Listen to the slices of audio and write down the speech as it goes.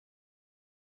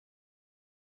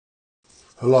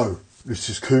Hello, this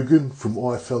is Kugan from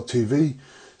IFLTV,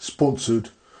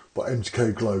 sponsored by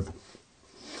MTK Global.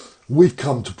 We've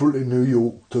come to Brooklyn, New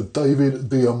York to David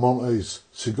Diamante's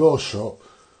cigar shop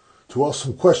to ask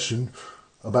some questions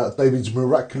about David's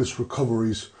miraculous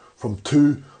recoveries from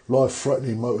 2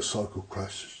 life-threatening motorcycle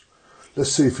crashes.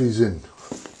 Let's see if he's in.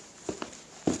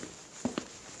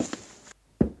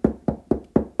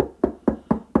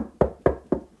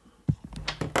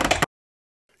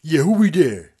 Yeah, who we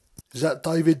there? Is that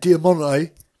David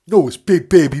Diamante? No, it's Big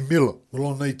Baby Miller.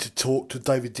 Well, I need to talk to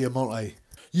David Diamante.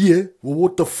 Yeah? Well,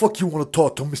 what the fuck you want to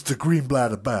talk to Mr.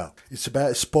 Greenblatt about? It's about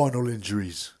his spinal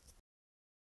injuries.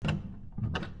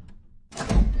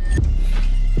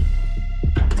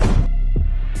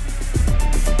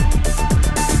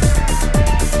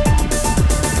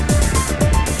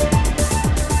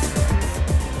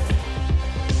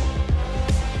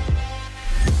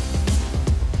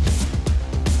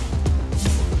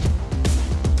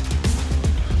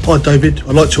 Hi David,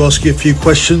 I'd like to ask you a few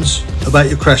questions about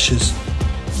your crashes.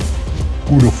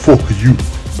 Who the fuck are you?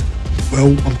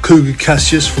 Well, I'm Kugan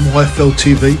Cassius from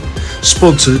IFLTV,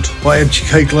 sponsored by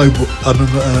MTK Global,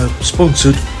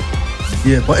 sponsored,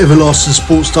 by Everlasting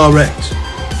Sports Direct.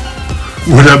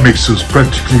 Well, that makes us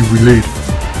practically related.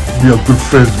 We are good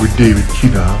friends with David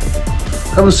Kina.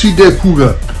 Have a seat there,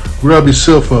 Kugan. Grab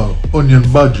yourself a onion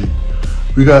bhaji.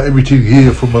 We got everything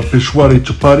here from a Peshwari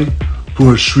chapati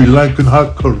to a Sri Lankan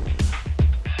hot curry.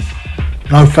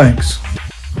 No thanks.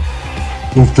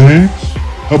 No thanks?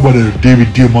 How about a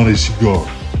David Diamante cigar?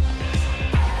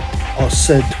 I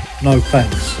said no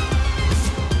thanks.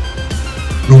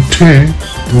 No thanks?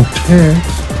 No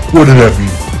thanks? What did that mean?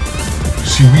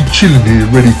 See, we chilling here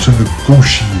ready to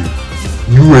negotiate.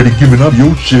 You ready giving up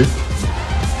your shit?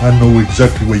 I know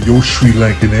exactly where your Sri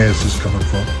Lankan ass is coming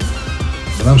from.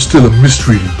 But I'm still a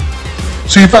mystery to you.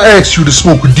 See, if I asked you to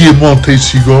smoke a Diamante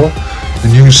cigar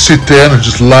and you sit there and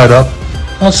just light up,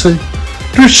 I'll say,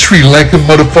 this Sri Lankan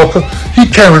motherfucker,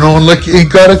 he carrying on like he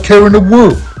ain't got a care in the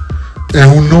world. And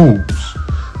who knows?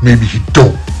 Maybe he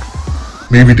don't.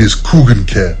 Maybe this Kugan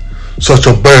cat, such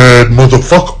a bad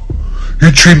motherfucker.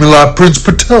 You treat me like Prince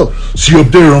Patel. See up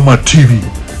there on my TV,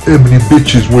 ebony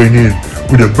bitches weighing in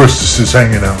with their breastises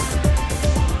hanging out.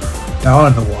 Now I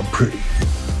know I'm pretty,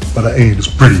 but I ain't as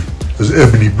pretty as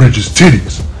Ebony Bridges'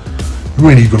 titties. You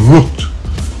ain't even looked.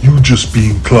 You just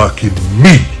been clocking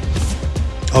me.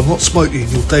 I'm not smoking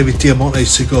your David Diamante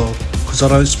cigar because I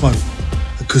don't smoke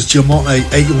and because Diamante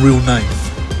ain't your real name.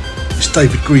 It's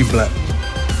David Greenblatt.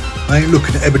 I ain't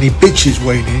looking at Ebony bitches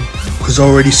weighing in because I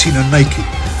already seen her naked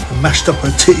and mashed up her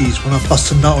titties when I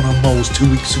busted a nut on her moles 2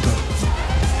 weeks ago.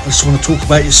 I just want to talk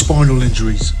about your spinal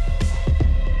injuries.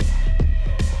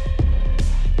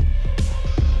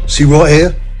 See right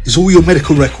here is all your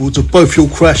medical records of both your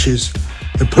crashes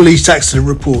and police accident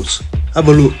reports. Have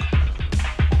a look.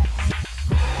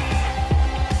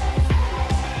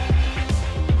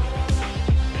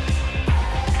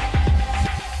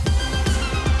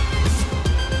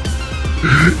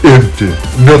 Empty.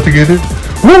 Nothing in it?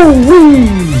 Woo-wee!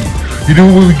 You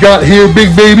know what we got here,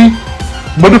 big baby?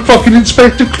 Motherfucking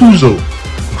Inspector Clouseau.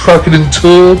 Crockett and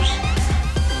Tubbs.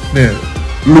 Now,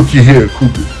 looky here,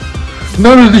 Cougar.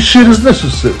 None of this shit is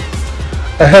necessary.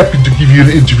 I'm happy to give you an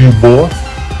interview, boy,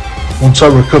 once I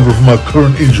recover from my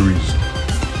current injuries.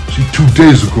 See, 2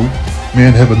 days ago,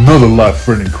 man had another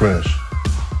life-threatening crash.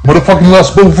 Motherfucking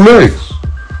lost both legs.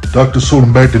 Doctor sold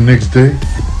him back the next day.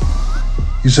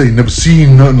 He said he never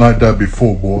seen nothing like that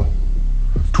before, boy.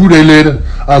 2 days later,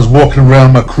 I was walking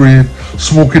around my crib,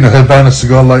 smoking a Havana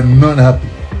cigar like nothing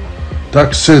happened.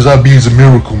 Doctor says I be a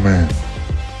miracle man.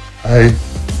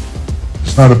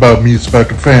 It's not about me, it's about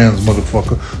the fans,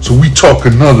 motherfucker. So we talk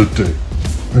another day.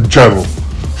 And Jarrell,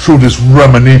 show this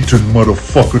Ramanathan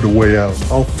motherfucker the way out.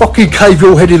 I'll fucking cave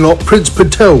your head in like Prince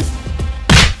Patel.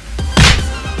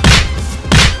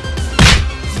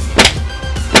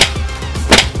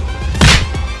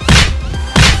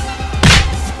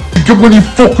 When you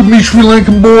fuck with me, Sri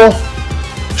Lankan boy?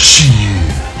 Shit.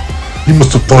 You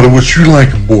must have thought it was Sri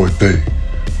Lankan boy day.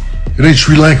 It ain't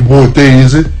Sri Lankan boy day,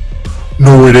 is it?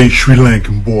 No, it ain't Sri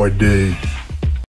Lankan boy day.